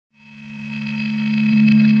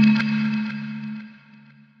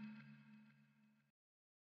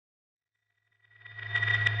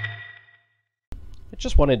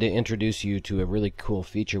just wanted to introduce you to a really cool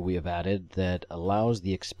feature we have added that allows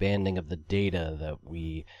the expanding of the data that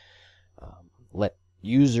we let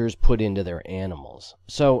users put into their animals.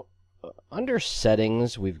 So under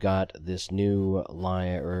settings, we've got this new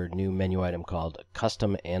line or new menu item called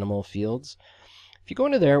custom animal fields. If you go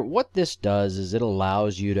into there, what this does is it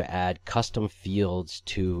allows you to add custom fields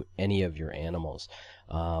to any of your animals.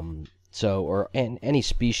 Or any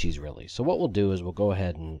species really. So what we'll do is we'll go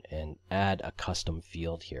ahead and add a custom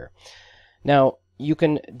field here. Now you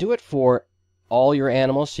can do it for all your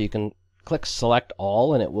animals, so you can click select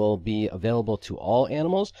all and it will be available to all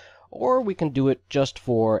animals, or we can do it just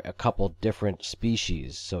for a couple different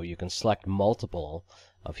species, so you can select multiple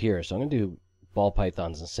of here. So I'm going to do ball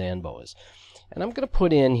pythons and sand boas, and I'm going to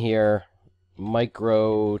put in here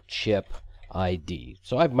microchip ID.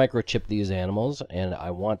 So I've microchipped these animals and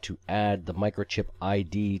I want to add the microchip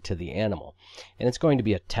ID to the animal, and it's going to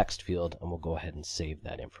be a text field, and we'll go ahead and save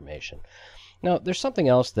that information. Now there's something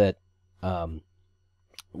else that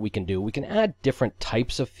we can do. We can add different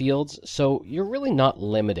types of fields, so you're really not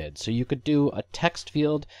limited. So you could do a text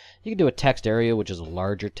field, you can do a text area, which is a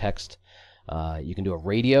larger text. You can do a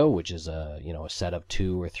radio, which is a set of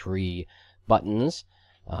 2 or 3 buttons.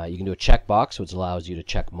 You can do a checkbox, which allows you to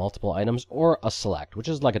check multiple items, or a select, which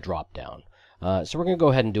is like a drop down. So we're going to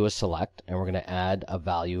go ahead and do a select, and we're going to add a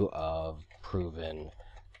value of proven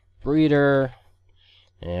breeder,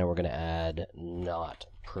 and we're going to add not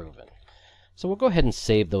proven. So we'll go ahead and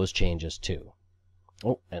save those changes too.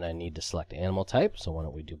 Oh, and I need to select animal type, so why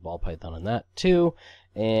don't we do ball python on that too,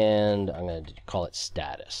 and I'm going to call it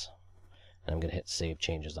status. And I'm going to hit save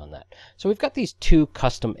changes on that. So we've got these 2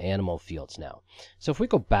 custom animal fields now. So if we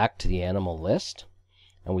go back to the animal list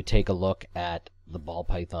and we take a look at the ball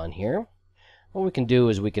python here, what we can do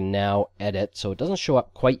is we can now edit. So it doesn't show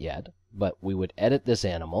up quite yet, but we would edit this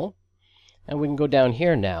animal, and we can go down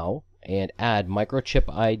here now and add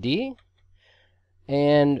microchip ID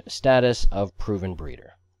and status of proven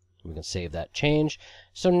breeder. We can save that change.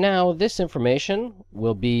 So now this information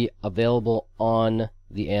will be available on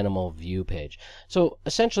the animal view page. So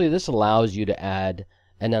essentially this allows you to add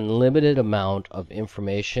an unlimited amount of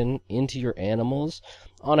information into your animals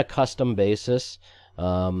on a custom basis.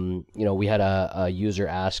 We had a user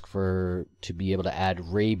ask to be able to add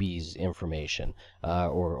rabies information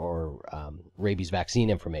or rabies vaccine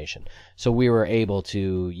information. So we were able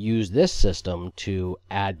to use this system to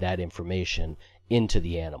add that information into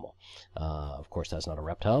the animal. Of course, that's not a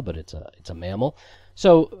reptile, but it's a mammal.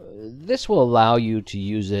 So this will allow you to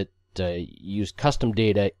use custom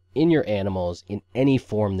data in your animals in any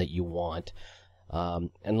form that you want. And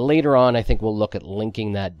later on, I think we'll look at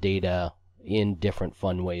linking that data in different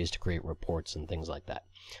fun ways to create reports and things like that.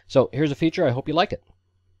 So here's a feature. I hope you like it.